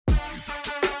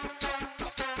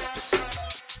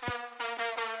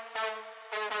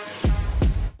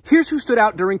Here's who stood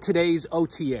out during today's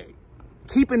OTA.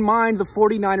 Keep in mind the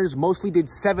 49ers mostly did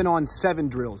 7-on-7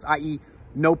 drills, i.e.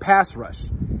 no pass rush.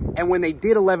 And when they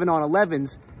did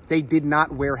 11-on-11s, they did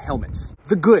not wear helmets.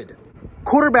 The good.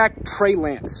 Quarterback Trey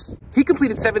Lance. He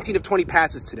completed 17 of 20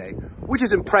 passes today, which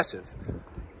is impressive.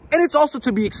 And it's also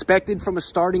to be expected from a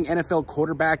starting NFL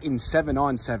quarterback in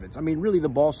 7-on-7s. I mean, really, the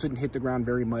ball shouldn't hit the ground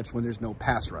very much when there's no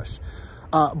pass rush.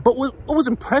 But what was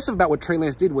impressive about what Trey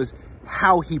Lance did was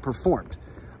how he performed.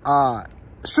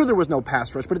 Sure, there was no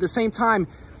pass rush, but at the same time,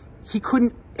 he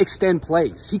couldn't extend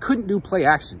plays. He couldn't do play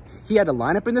action. He had to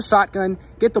line up in the shotgun,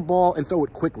 get the ball, and throw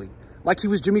it quickly, like he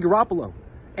was Jimmy Garoppolo.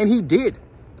 And he did.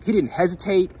 He didn't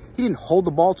hesitate. He didn't hold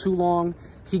the ball too long.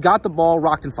 He got the ball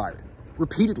rocked and fired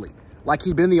repeatedly, like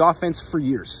he'd been in the offense for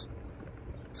years.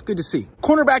 It's good to see.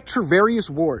 Cornerback Charvarius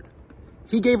Ward.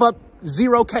 He gave up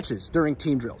 0 catches during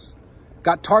team drills.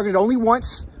 Got targeted only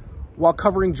once while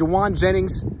covering Juwan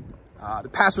Jennings. The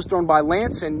pass was thrown by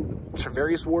Lance, and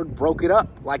Charvarius Ward broke it up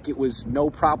like it was no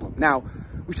problem. Now,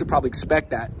 we should probably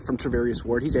expect that from Charvarius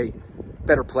Ward. He's a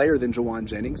better player than Juwan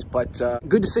Jennings, but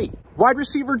good to see. Wide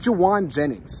receiver Juwan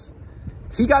Jennings.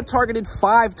 He got targeted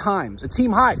 5 times, a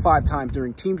team high 5 times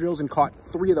during team drills, and caught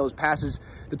 3 of those passes.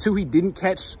 The 2 he didn't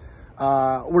catch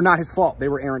were not his fault. They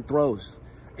were errant throws.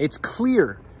 It's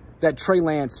clear that Trey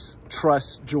Lance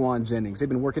trusts Juwan Jennings. They've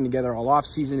been working together all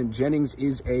offseason, and Jennings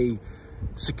is a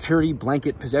security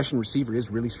blanket possession receiver. He has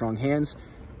really strong hands.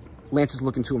 Lance is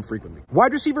looking to him frequently.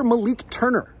 Wide receiver Malik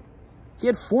Turner. He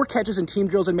had 4 catches in team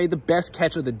drills and made the best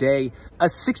catch of the day, a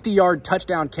 60-yard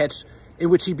touchdown catch in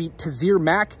which he beat Tazir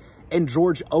Mack and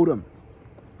George Odom.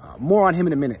 More on him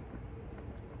in a minute.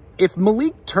 If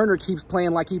Malik Turner keeps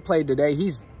playing like he played today,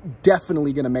 he's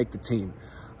definitely going to make the team.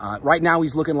 Right now,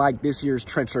 he's looking like this year's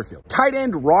Trent Sherfield. Tight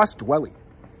end Ross Dwelley.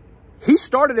 He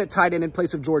started at tight end in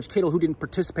place of George Kittle, who didn't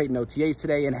participate in OTAs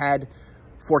today and had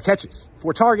 4 catches.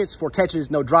 4 targets, 4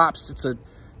 catches, no drops. It's a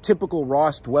typical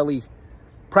Ross Dwelley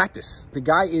practice. The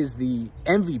guy is the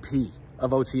MVP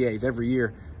of OTAs every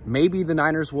year. Maybe the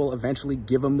Niners will eventually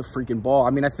give him the freaking ball.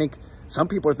 I mean, I think some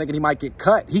people are thinking he might get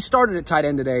cut. He started at tight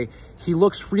end today. He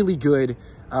looks really good.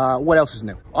 What else is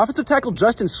new? Offensive tackle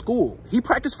Justin School. He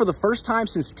practiced for the first time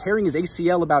since tearing his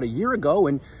ACL about a year ago,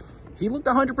 and he looked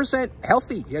 100%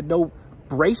 healthy. He had no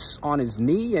brace on his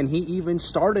knee, and he even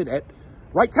started at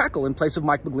right tackle in place of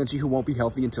Mike McGlinchey, who won't be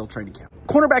healthy until training camp.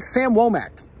 Cornerback Sam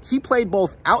Womack. He played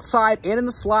both outside and in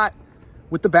the slot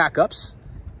with the backups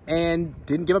and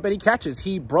didn't give up any catches.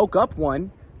 He broke up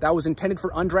one that was intended for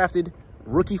undrafted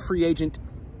rookie free agent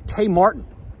Tay Martin.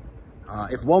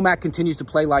 If Womack continues to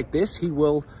play like this, he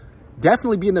will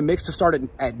definitely be in the mix to start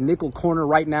at nickel corner.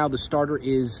 Right now, the starter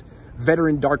is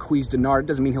veteran Darqueze Dennard.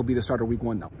 Doesn't mean he'll be the starter week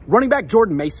 1, though. Running back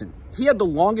Jordan Mason. He had the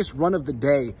longest run of the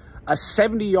day, a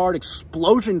 70-yard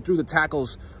explosion through the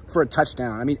tackles for a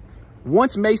touchdown. I mean,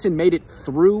 once Mason made it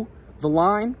through the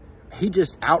line, he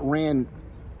just outran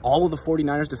all of the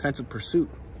 49ers defensive pursuit,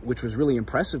 which was really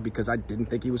impressive because I didn't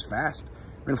think he was fast.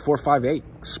 Ran 4.58,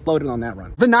 exploded on that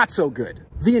run. The not so good.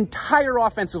 The entire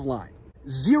offensive line,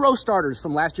 0 starters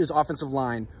from last year's offensive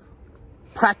line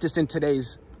practiced in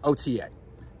today's OTA.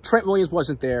 Trent Williams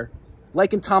wasn't there.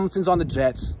 Laken Tomlinson's on the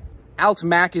Jets. Alex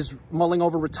Mack is mulling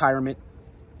over retirement.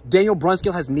 Daniel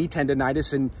Brunskill has knee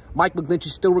tendonitis, and Mike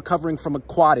McGlinchey's still recovering from a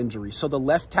quad injury. So the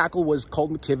left tackle was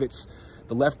Colt McKivitz.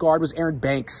 The left guard was Aaron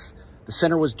Banks. The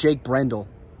center was Jake Brendel.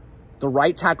 The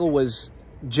right tackle was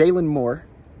Jalen Moore.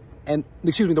 And,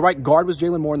 excuse me, the right guard was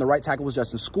Jalen Moore, and the right tackle was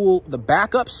Justin School. The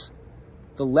backups,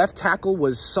 the left tackle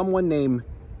was someone named,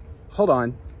 hold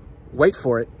on, wait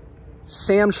for it,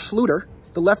 Sam Schluter.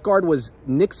 The left guard was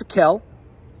Nick Sakel.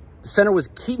 The center was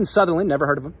Keaton Sutherland, never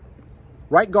heard of him.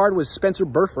 Right guard was Spencer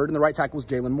Burford, and the right tackle was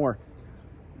Jalen Moore.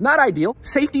 Not ideal.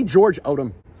 Safety George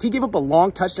Odom. He gave up a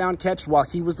long touchdown catch while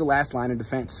he was the last line of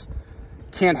defense.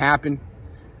 Can't happen.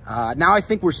 Now I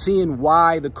think we're seeing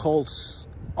why the Colts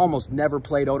almost never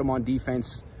played Odom on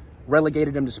defense,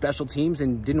 relegated him to special teams,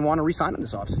 and didn't want to re-sign him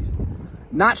this offseason.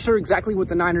 Not sure exactly what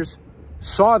the Niners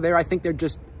saw there. I think they're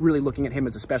just really looking at him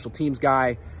as a special teams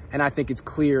guy, and I think it's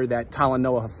clear that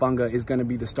Talanoa Hufanga is going to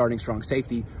be the starting strong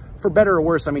safety. For better or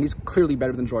worse, I mean, he's clearly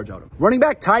better than George Odom. Running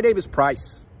back Ty Davis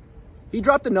Price. He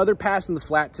dropped another pass in the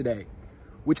flat today,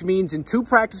 which means in 2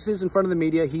 practices in front of the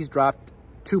media, he's dropped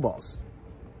 2 balls.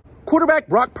 Quarterback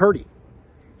Brock Purdy.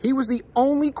 He was the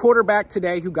only quarterback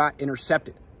today who got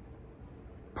intercepted.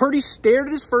 Purdy stared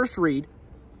at his first read,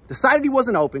 decided he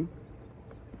wasn't open,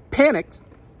 panicked,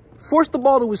 forced the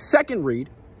ball to his second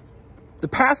read. The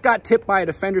pass got tipped by a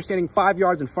defender standing 5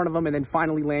 yards in front of him and then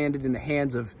finally landed in the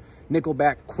hands of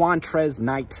nickelback Quantrez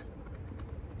Knight.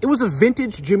 It was a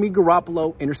vintage Jimmy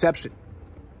Garoppolo interception.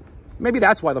 Maybe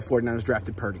that's why the 49ers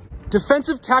drafted Purdy.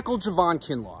 Defensive tackle Javon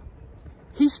Kinlaw.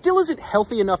 He still isn't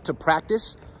healthy enough to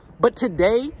practice, but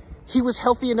today he was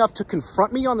healthy enough to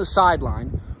confront me on the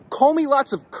sideline, call me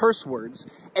lots of curse words,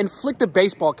 and flick the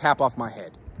baseball cap off my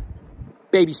head.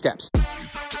 Baby steps.